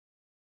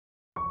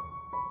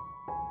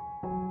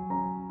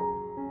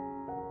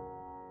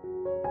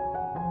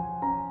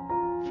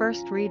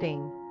First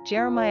reading,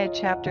 Jeremiah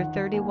chapter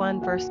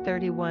 31 verse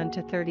 31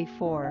 to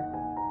 34.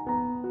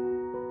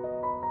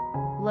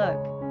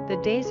 Look, the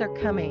days are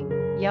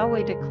coming,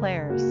 Yahweh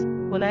declares,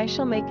 when I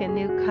shall make a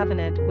new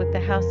covenant with the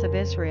house of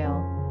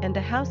Israel, and the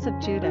house of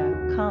Judah,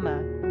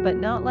 but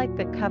not like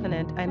the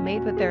covenant I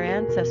made with their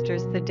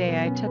ancestors the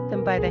day I took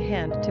them by the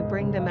hand to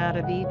bring them out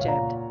of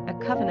Egypt, a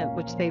covenant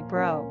which they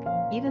broke,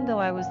 even though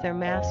I was their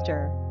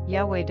master,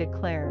 Yahweh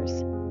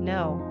declares.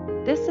 No,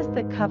 this is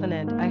the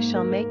covenant I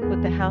shall make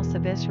with the house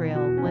of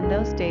Israel when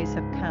those days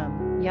have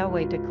come,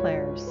 Yahweh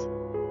declares.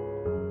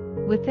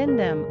 Within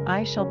them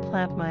I shall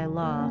plant my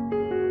law,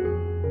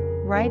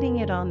 writing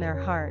it on their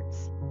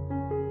hearts.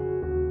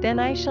 Then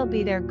I shall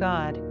be their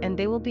God, and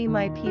they will be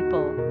my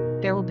people.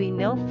 There will be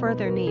no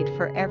further need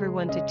for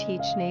everyone to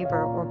teach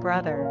neighbor or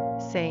brother,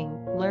 saying,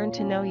 Learn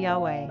to know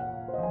Yahweh.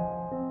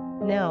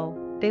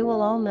 No, they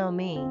will all know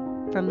me,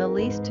 from the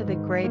least to the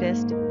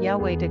greatest,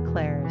 Yahweh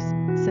declares,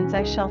 since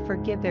I shall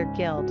forgive their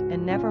guilt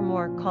and never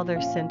more call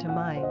their sin to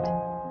mind.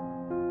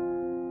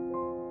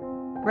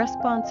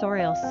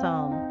 Responsorial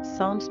Psalm,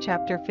 Psalms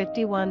chapter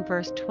 51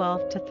 verse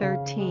 12 to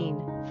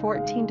 13,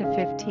 14 to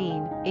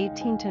 15,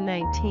 18 to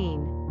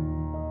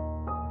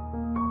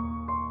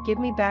 19. Give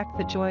me back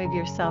the joy of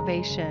your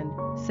salvation,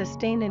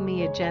 sustain in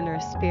me a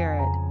generous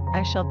spirit.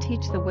 I shall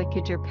teach the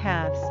wicked your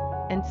paths,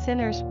 and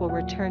sinners will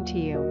return to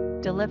you.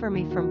 Deliver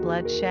me from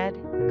bloodshed,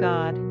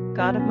 God,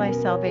 God of my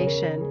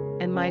salvation,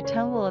 and my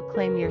tongue will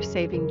acclaim your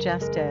saving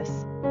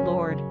justice.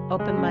 Lord,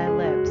 open my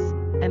lips,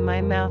 and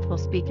my mouth will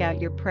speak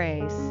out your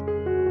praise.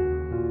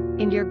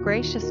 In your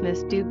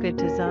graciousness do good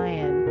to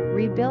Zion,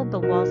 rebuild the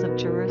walls of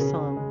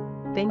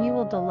Jerusalem. Then you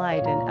will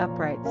delight in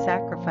upright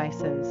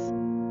sacrifices.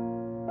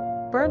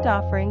 Burnt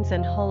offerings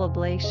and whole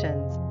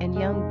oblations, and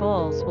young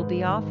bulls will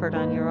be offered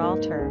on your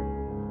altar.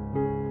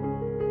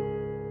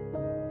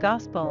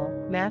 Gospel,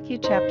 Matthew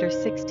chapter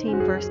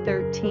 16 verse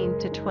 13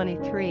 to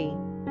 23.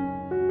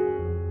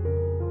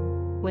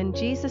 When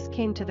Jesus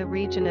came to the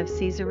region of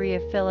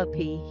Caesarea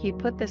Philippi, he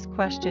put this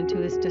question to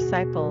his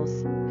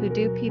disciples, Who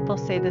do people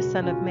say the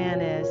Son of Man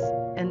is?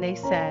 And they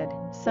said,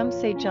 Some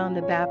say John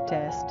the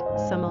Baptist,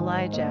 some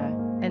Elijah,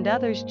 and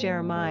others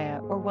Jeremiah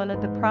or one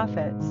of the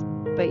prophets.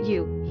 But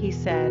you, he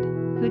said,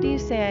 Who do you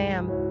say I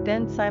am?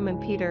 Then Simon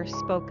Peter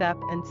spoke up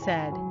and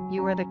said,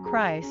 You are the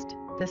Christ,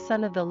 the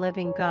Son of the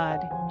living God.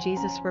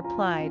 Jesus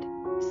replied,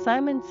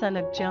 Simon son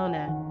of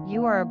Jonah,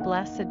 you are a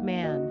blessed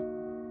man.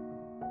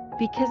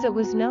 Because it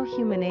was no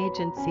human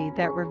agency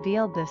that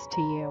revealed this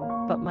to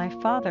you, but my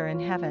Father in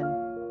heaven.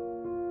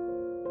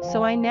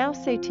 So I now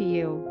say to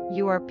you,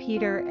 you are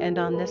Peter, and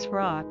on this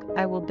rock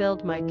I will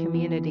build my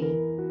community.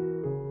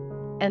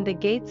 And the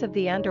gates of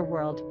the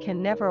underworld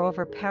can never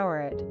overpower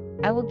it.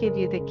 I will give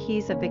you the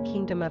keys of the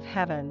kingdom of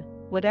heaven.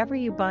 Whatever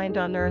you bind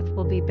on earth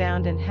will be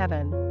bound in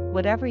heaven.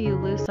 Whatever you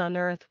loose on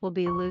earth will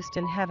be loosed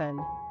in heaven.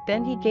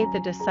 Then he gave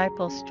the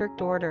disciples strict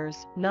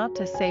orders not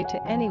to say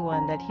to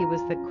anyone that he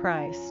was the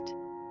Christ.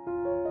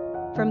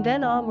 From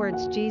then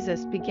onwards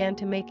Jesus began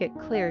to make it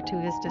clear to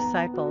his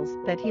disciples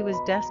that he was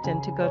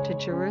destined to go to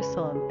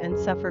Jerusalem and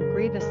suffer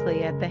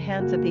grievously at the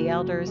hands of the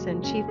elders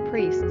and chief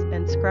priests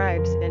and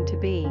scribes, and to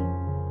be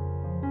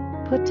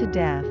put to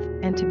death,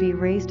 and to be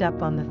raised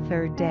up on the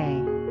third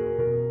day.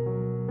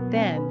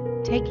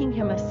 Then, taking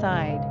him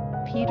aside,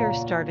 Peter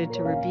started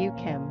to rebuke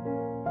him.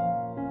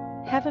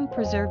 Heaven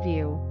preserve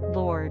you,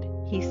 Lord,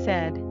 he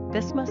said,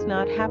 this must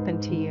not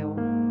happen to you.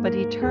 But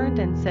he turned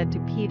and said to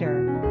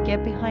Peter,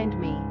 Get behind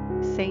me,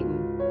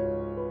 Satan.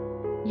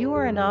 You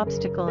are an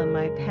obstacle in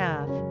my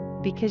path,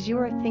 because you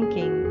are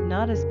thinking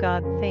not as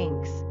God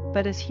thinks,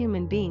 but as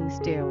human beings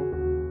do.